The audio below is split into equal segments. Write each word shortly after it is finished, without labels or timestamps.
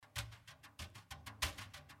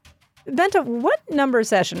Benta, what number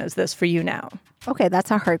session is this for you now? Okay, that's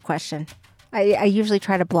a hard question. I usually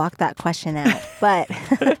try to block that question out. But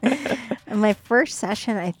my first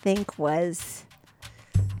session, I think, was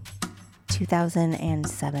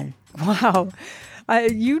 2007. Wow.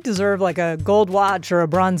 You deserve like a gold watch or a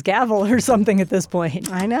bronze gavel or something at this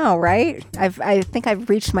point. I know, right? I think I've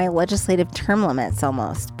reached my legislative term limits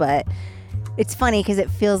almost. But it's funny because it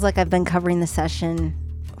feels like I've been covering the session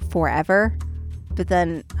forever, but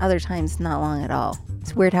then other times not long at all.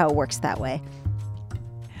 It's weird how it works that way.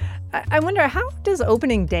 I wonder, how does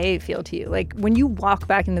opening day feel to you? Like when you walk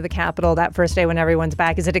back into the Capitol that first day when everyone's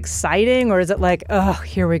back, is it exciting or is it like, oh,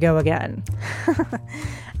 here we go again?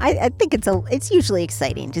 I think it's usually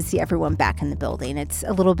exciting to see everyone back in the building. It's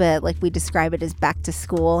a little bit like we describe it as back to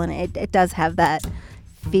school, and it does have that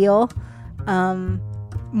feel.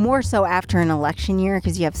 More so after an election year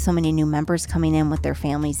because you have so many new members coming in with their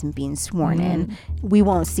families and being sworn in. We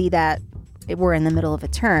won't see that. We're in the middle of a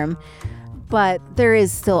term. But there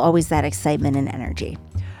is still always that excitement and energy.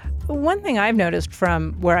 One thing I've noticed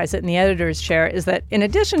from where I sit in the editor's chair is that in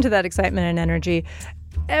addition to that excitement and energy,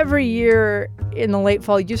 every year in the late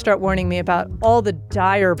fall, you start warning me about all the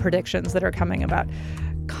dire predictions that are coming about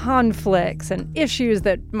conflicts and issues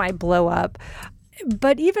that might blow up.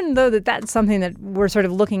 But even though that's something that we're sort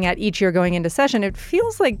of looking at each year going into session, it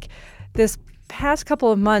feels like this past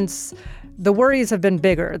couple of months, the worries have been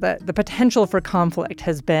bigger. The potential for conflict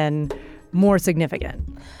has been more significant.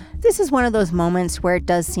 This is one of those moments where it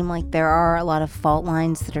does seem like there are a lot of fault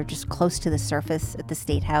lines that are just close to the surface at the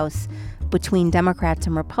State House between Democrats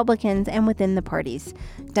and Republicans and within the parties.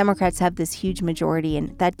 Democrats have this huge majority,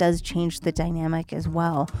 and that does change the dynamic as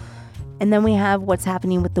well. And then we have what's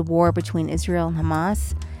happening with the war between Israel and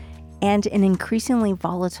Hamas and an increasingly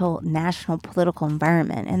volatile national political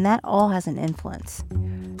environment, and that all has an influence.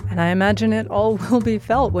 And I imagine it all will be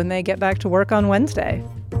felt when they get back to work on Wednesday.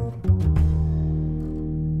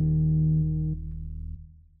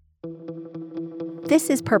 This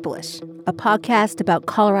is Purplish, a podcast about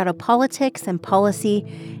Colorado politics and policy,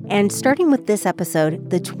 and starting with this episode,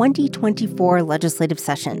 the 2024 legislative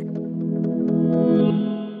session.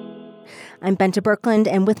 I'm Benta Birkeland,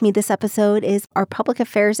 and with me this episode is our public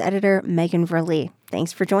affairs editor, Megan Verlee.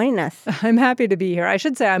 Thanks for joining us. I'm happy to be here. I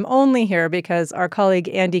should say I'm only here because our colleague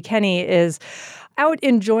Andy Kenny is out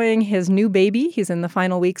enjoying his new baby. He's in the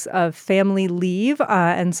final weeks of family leave,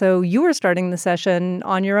 and so you are starting the session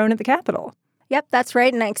on your own at the Capitol. Yep, that's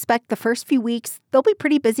right. And I expect the first few weeks, they'll be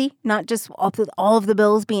pretty busy, not just with all of the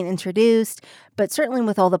bills being introduced, but certainly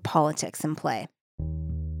with all the politics in play.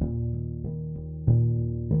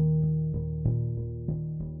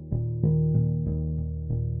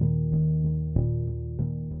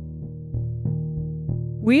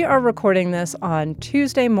 We are recording this on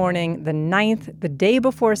Tuesday morning, the 9th, the day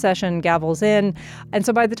before session gavels in. And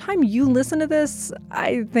so by the time you listen to this,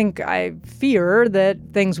 I fear that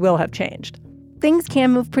things will have changed. Things can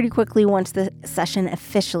move pretty quickly once the session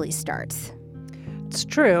officially starts. It's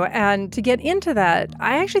true. And to get into that,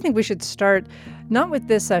 I actually think we should start not with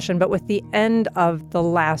this session, but with the end of the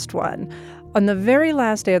last one. On the very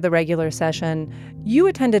last day of the regular session, you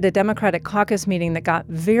attended a Democratic caucus meeting that got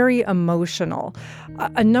very emotional.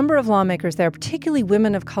 A number of lawmakers there, particularly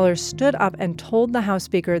women of color, stood up and told the House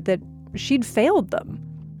Speaker that she'd failed them.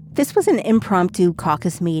 This was an impromptu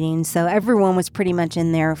caucus meeting, so everyone was pretty much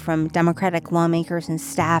in there, from Democratic lawmakers and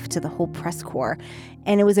staff to the whole press corps.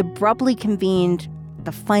 And it was abruptly convened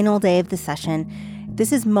the final day of the session.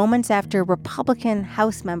 This is moments after Republican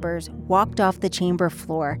House members walked off the chamber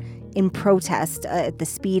floor in protest at the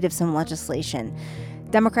speed of some legislation.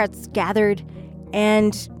 Democrats gathered,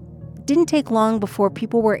 and didn't take long before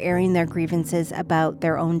people were airing their grievances about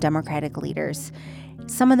their own Democratic leaders.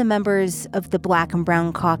 Some of the members of the Black and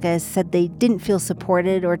Brown caucus said they didn't feel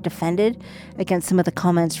supported or defended against some of the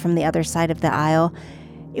comments from the other side of the aisle.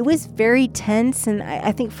 It was very tense, and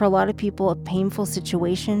I think for a lot of people, a painful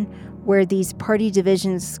situation where these party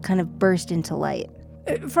divisions kind of burst into light.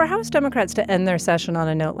 For House Democrats to end their session on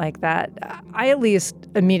a note like that, I at least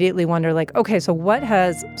immediately wonder, okay, so what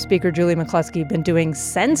has Speaker Julie McCluskey been doing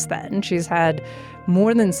since then? She's had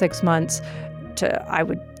more than 6 months to, I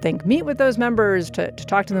would think, meet with those members, to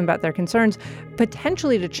talk to them about their concerns,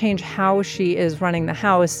 potentially to change how she is running the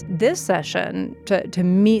House this session to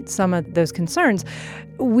meet some of those concerns.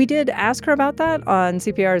 We did ask her about that on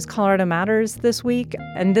CPR's Colorado Matters this week,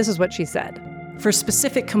 and this is what she said. For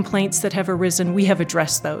specific complaints that have arisen, we have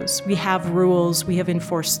addressed those. We have rules. We have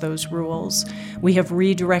enforced those rules. We have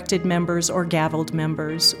redirected members or gavelled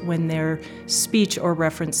members when their speech or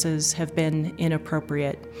references have been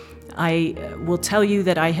inappropriate. I will tell you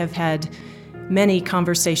that I have had many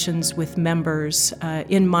conversations with members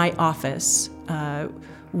in my office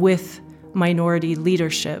with minority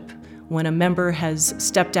leadership. When a member has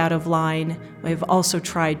stepped out of line, I've also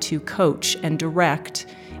tried to coach and direct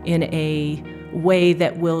in a way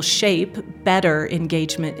that will shape better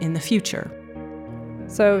engagement in the future.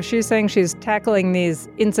 So she's saying she's tackling these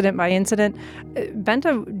incident by incident.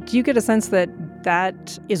 Benta, do you get a sense that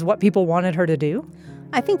that is what people wanted her to do?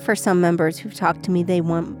 I think for some members who've talked to me, they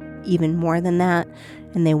want even more than that,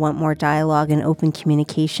 and they want more dialogue and open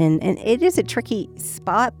communication. And it is a tricky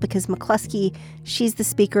spot because McCluskey, she's the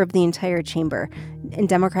speaker of the entire chamber, and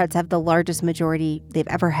Democrats have the largest majority they've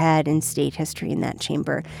ever had in state history in that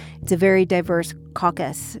chamber. It's a very diverse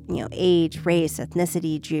caucus, age, race,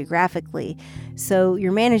 ethnicity, geographically. So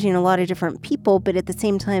you're managing a lot of different people, but at the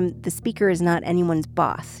same time, the speaker is not anyone's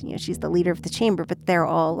boss. She's the leader of the chamber, but they're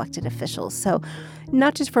all elected officials. So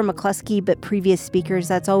not just for McCluskey, but previous speakers,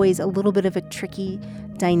 that's always a little bit of a tricky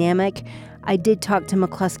dynamic. I did talk to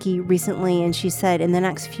McCluskey recently, and she said in the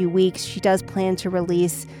next few weeks, she does plan to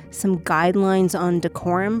release some guidelines on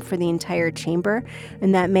decorum for the entire chamber,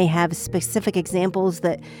 and that may have specific examples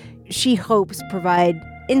that she hopes provide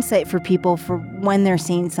insight for people for when they're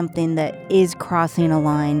seeing something that is crossing a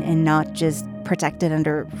line and not just protected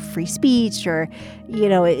under free speech or,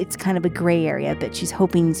 it's kind of a gray area, but she's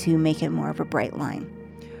hoping to make it more of a bright line.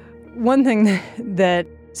 One thing that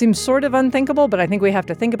seems sort of unthinkable, but I think we have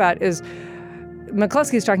to think about is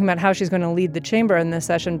McCluskey's talking about how she's going to lead the chamber in this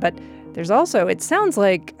session, but there's also, it sounds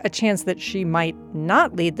like, a chance that she might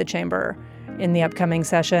not lead the chamber in the upcoming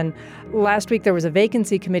session. Last week, there was a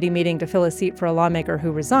vacancy committee meeting to fill a seat for a lawmaker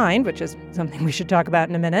who resigned, which is something we should talk about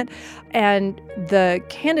in a minute. And the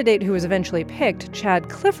candidate who was eventually picked, Chad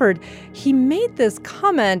Clifford, he made this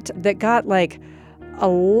comment that got, a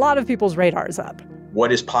lot of people's radars up.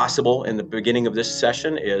 What is possible in the beginning of this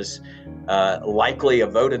session is likely a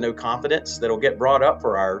vote of no confidence that'll get brought up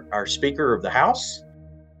for our Speaker of the House.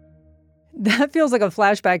 That feels like a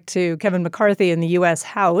flashback to Kevin McCarthy in the U.S.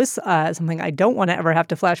 House, something I don't want to ever have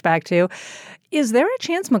to flash back to. Is there a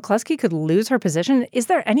chance McCluskey could lose her position? Is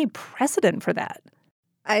there any precedent for that?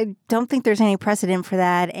 I don't think there's any precedent for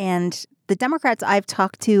that. And the Democrats I've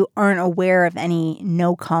talked to aren't aware of any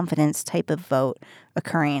no confidence type of vote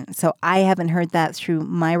occurring. So I haven't heard that through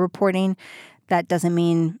my reporting. That doesn't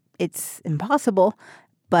mean it's impossible,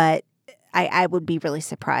 but I would be really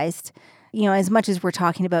surprised. As much as we're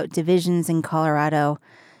talking about divisions in Colorado,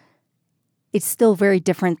 it's still very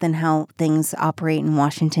different than how things operate in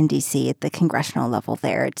Washington, D.C. at the congressional level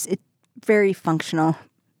there. It's very functional.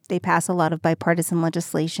 They pass a lot of bipartisan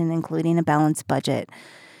legislation, including a balanced budget.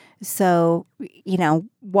 So,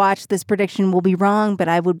 watch, this prediction will be wrong, but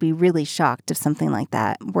I would be really shocked if something like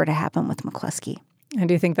that were to happen with McCluskey. I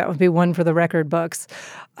do think that would be one for the record books.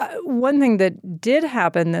 One thing that did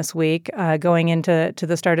happen this week going into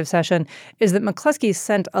the start of session is that McCluskey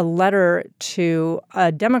sent a letter to a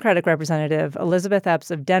Democratic representative, Elizabeth Epps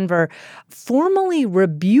of Denver, formally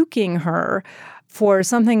rebuking her for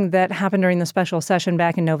something that happened during the special session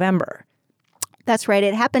back in November. That's right.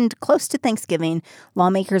 It happened close to Thanksgiving.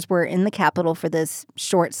 Lawmakers were in the Capitol for this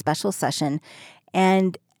short special session,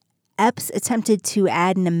 and Epps attempted to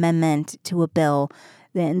add an amendment to a bill.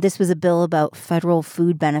 And this was a bill about federal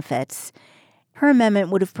food benefits. Her amendment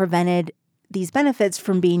would have prevented these benefits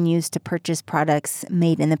from being used to purchase products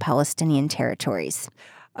made in the Palestinian territories.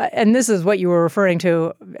 And this is what you were referring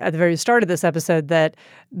to at the very start of this episode, that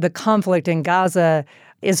the conflict in Gaza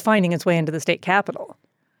is finding its way into the state capitol.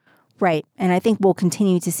 Right. And I think we'll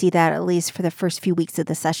continue to see that at least for the first few weeks of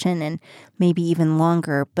the session and maybe even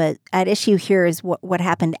longer. But at issue here is what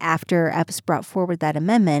happened after Epps brought forward that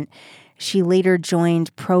amendment. She later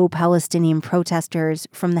joined pro-Palestinian protesters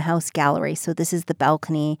from the House gallery. So this is the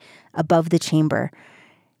balcony above the chamber.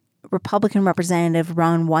 Republican Representative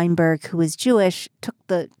Ron Weinberg, who is Jewish, took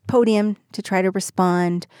the podium to try to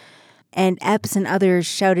respond. And Epps and others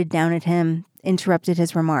shouted down at him, interrupted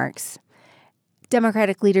his remarks.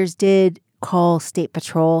 Democratic leaders did call State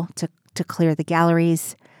Patrol to clear the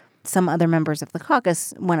galleries. Some other members of the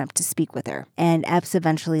caucus went up to speak with her, and Epps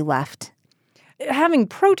eventually left. Having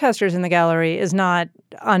protesters in the gallery is not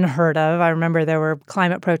unheard of. I remember there were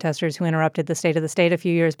climate protesters who interrupted the State of the State a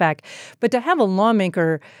few years back. But to have a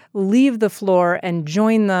lawmaker leave the floor and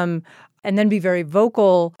join them and then be very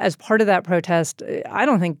vocal as part of that protest, I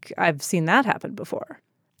don't think I've seen that happen before.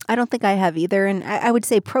 I don't think I have either. And I would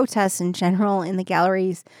say protests in general in the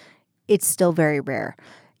galleries, it's still very rare.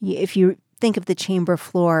 If you think of the chamber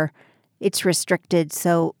floor, it's restricted.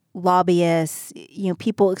 So lobbyists,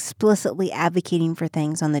 people explicitly advocating for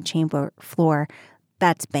things on the chamber floor,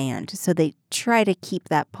 that's banned. So they try to keep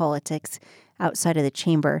that politics outside of the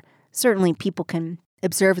chamber. Certainly people can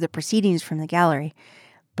observe the proceedings from the gallery.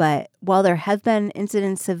 But while there have been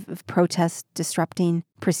incidents of protests disrupting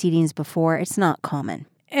proceedings before, it's not common.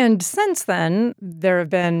 And since then, there have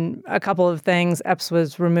been a couple of things. Epps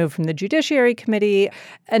was removed from the Judiciary Committee,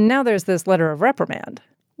 and now there's this letter of reprimand.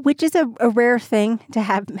 Which is a rare thing to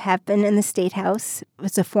have happen in the State House.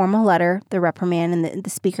 It's a formal letter, the reprimand, and the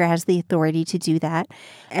Speaker has the authority to do that.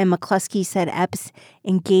 And McCluskey said Epps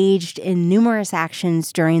engaged in numerous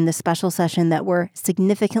actions during the special session that were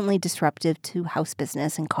significantly disruptive to House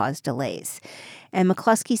business and caused delays. And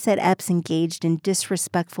McCluskey said Epps engaged in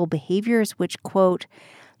disrespectful behaviors which, quote,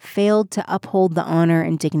 failed to uphold the honor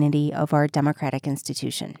and dignity of our democratic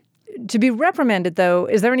institution. To be reprimanded, though,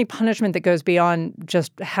 is there any punishment that goes beyond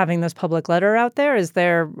just having this public letter out there?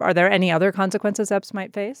 Are there any other consequences Epps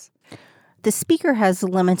might face? The Speaker has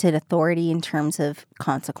limited authority in terms of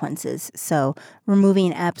consequences. So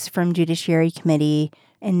removing Epps from Judiciary Committee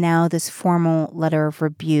and now this formal letter of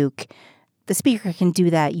rebuke, the Speaker can do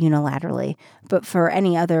that unilaterally. But for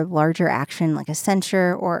any other larger action like a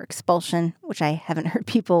censure or expulsion, which I haven't heard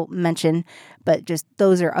people mention, but just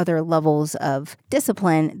those are other levels of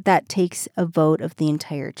discipline, that takes a vote of the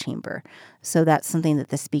entire chamber. So that's something that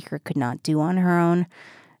the Speaker could not do on her own.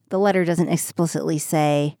 The letter doesn't explicitly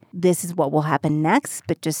say this is what will happen next,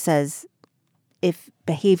 but just says if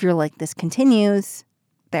behavior like this continues,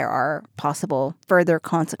 there are possible further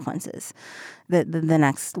consequences. The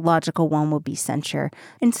next logical one will be censure.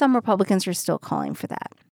 And some Republicans are still calling for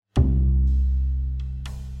that.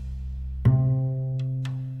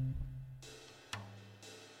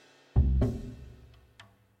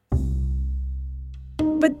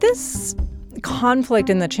 But this conflict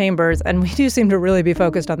in the chambers, and we do seem to really be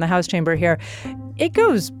focused on the House chamber here, it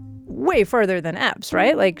goes way further than Epps,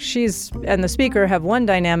 right? Like she's and the Speaker have one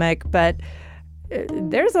dynamic, but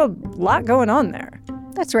there's a lot going on there.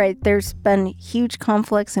 That's right. There's been huge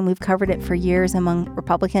conflicts, and we've covered it for years among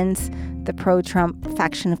Republicans, the pro-Trump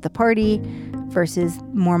faction of the party versus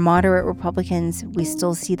more moderate Republicans. We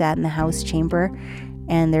still see that in the House chamber,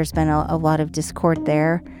 and there's been a lot of discord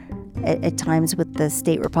there. At times with the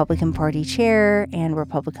state Republican Party chair and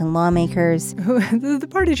Republican lawmakers. The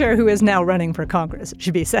party chair who is now running for Congress, it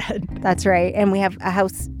should be said. That's right. And we have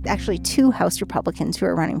two House Republicans who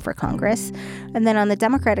are running for Congress. And then on the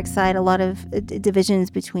Democratic side, a lot of divisions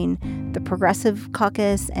between the Progressive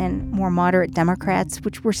Caucus and more moderate Democrats,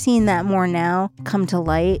 which we're seeing that more now come to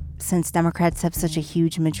light since Democrats have such a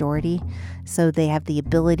huge majority. So they have the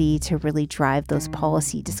ability to really drive those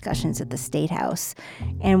policy discussions at the State House.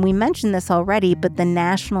 And we mentioned this already, but the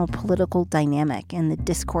national political dynamic and the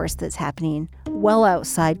discourse that's happening well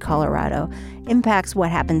outside Colorado impacts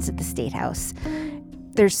what happens at the State House.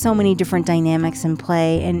 There's so many different dynamics in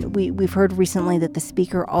play, and we've heard recently that the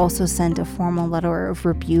Speaker also sent a formal letter of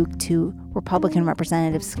rebuke to Republican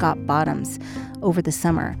Representative Scott Bottoms over the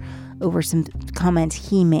summer over some comments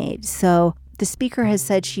he made. So the Speaker has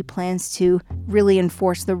said she plans to really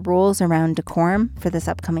enforce the rules around decorum for this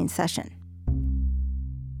upcoming session.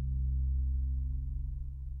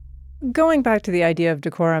 Going back to the idea of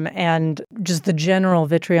decorum and just the general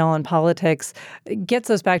vitriol in politics gets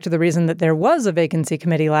us back to the reason that there was a vacancy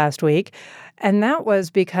committee last week. And that was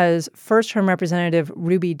because first-term Representative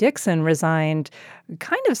Ruby Dixon resigned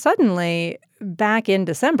kind of suddenly back in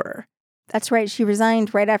December. That's right. She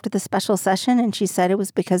resigned right after the special session, and she said it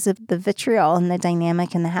was because of the vitriol and the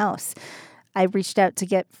dynamic in the House. I reached out to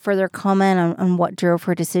get further comment on what drove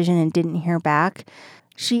her decision and didn't hear back.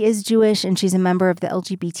 She is Jewish, and she's a member of the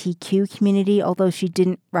LGBTQ community, although she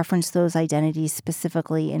didn't reference those identities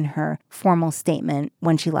specifically in her formal statement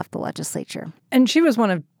when she left the legislature. And she was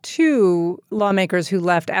one of two lawmakers who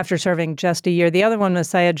left after serving just a year. The other one was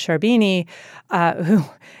Syed Sharbini, who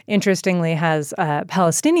interestingly has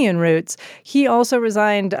Palestinian roots. He also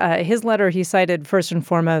resigned. His letter, he cited first and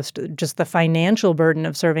foremost just the financial burden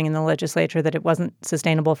of serving in the legislature, that it wasn't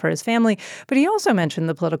sustainable for his family. But he also mentioned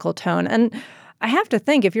the political tone. And I have to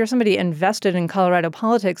think, if you're somebody invested in Colorado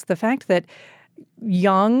politics, the fact that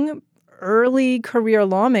young, early career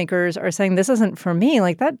lawmakers are saying this isn't for me,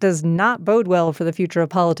 like that does not bode well for the future of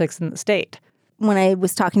politics in the state. When I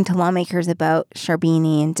was talking to lawmakers about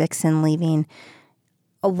Sharbini and Dixon leaving,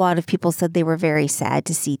 a lot of people said they were very sad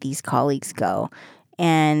to see these colleagues go.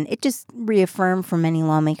 And it just reaffirmed for many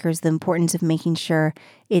lawmakers the importance of making sure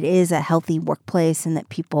it is a healthy workplace and that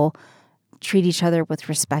people treat each other with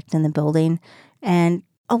respect in the building. And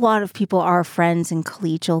a lot of people are friends and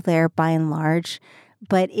collegial there by and large,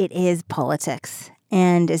 but it is politics.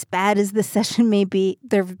 And as bad as this session may be,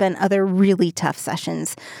 there have been other really tough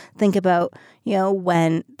sessions. Think about,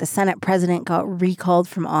 when the Senate president got recalled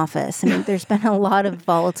from office. I mean, there's been a lot of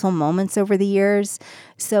volatile moments over the years.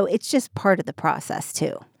 So it's just part of the process,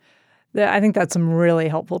 too. I think that's some really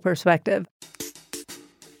helpful perspective.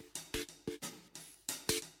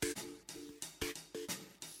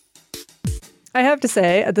 I have to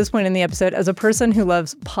say, at this point in the episode, as a person who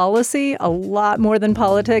loves policy a lot more than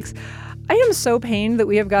politics, I am so pained that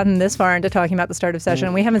we have gotten this far into talking about the start of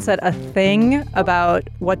session. We haven't said a thing about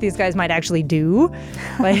what these guys might actually do,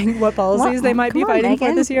 like what policies they might be fighting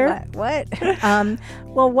for this year. What?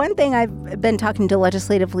 Well, one thing, I've been talking to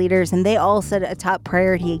legislative leaders, and they all said a top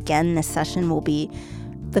priority again this session will be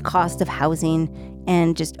the cost of housing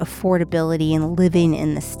and just affordability and living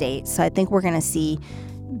in the state. So I think we're going to see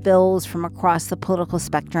bills from across the political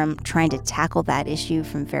spectrum trying to tackle that issue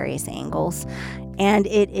from various angles. And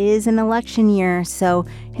it is an election year, so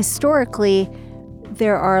historically,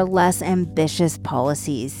 there are less ambitious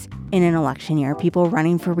policies in an election year. People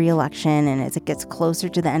running for re-election, and as it gets closer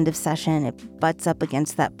to the end of session, it butts up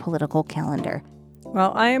against that political calendar.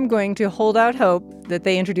 Well, I am going to hold out hope that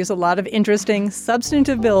they introduce a lot of interesting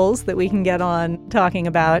substantive bills that we can get on talking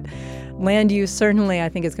about. Land use, certainly, I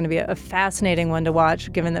think is going to be a fascinating one to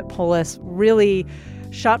watch, given that Polis really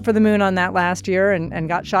shot for the moon on that last year and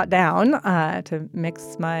got shot down, to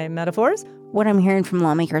mix my metaphors. What I'm hearing from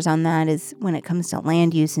lawmakers on that is when it comes to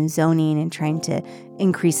land use and zoning and trying to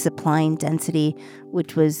increase supply and density,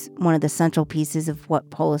 which was one of the central pieces of what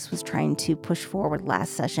Polis was trying to push forward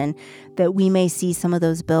last session, that we may see some of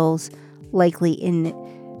those bills likely in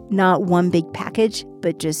not one big package,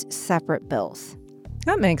 but just separate bills.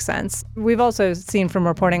 That makes sense. We've also seen from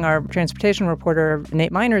reporting our transportation reporter,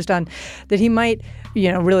 Nate Miner's done, that he might,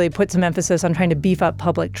 really put some emphasis on trying to beef up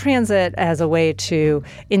public transit as a way to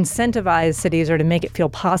incentivize cities or to make it feel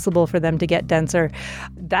possible for them to get denser.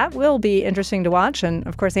 That will be interesting to watch. And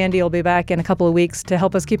of course, Andy will be back in a couple of weeks to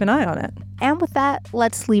help us keep an eye on it. And with that,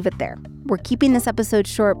 let's leave it there. We're keeping this episode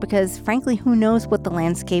short because, frankly, who knows what the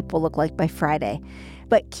landscape will look like by Friday.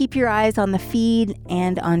 But keep your eyes on the feed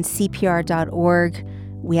and on CPR.org.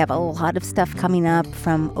 We have a lot of stuff coming up,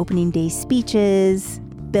 from opening day speeches,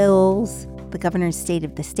 bills, the governor's State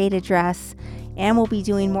of the State address, and we'll be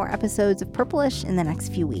doing more episodes of Purplish in the next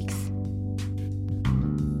few weeks.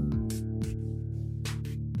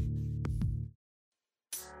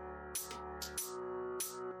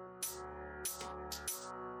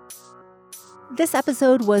 This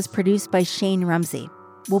episode was produced by Shane Rumsey.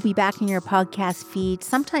 We'll be back in your podcast feed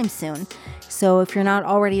sometime soon, so if you're not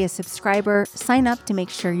already a subscriber, sign up to make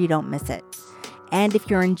sure you don't miss it. And if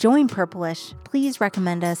you're enjoying Purplish, please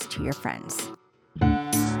recommend us to your friends.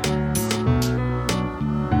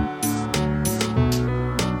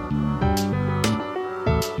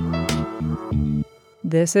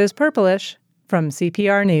 This is Purplish from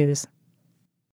CPR News.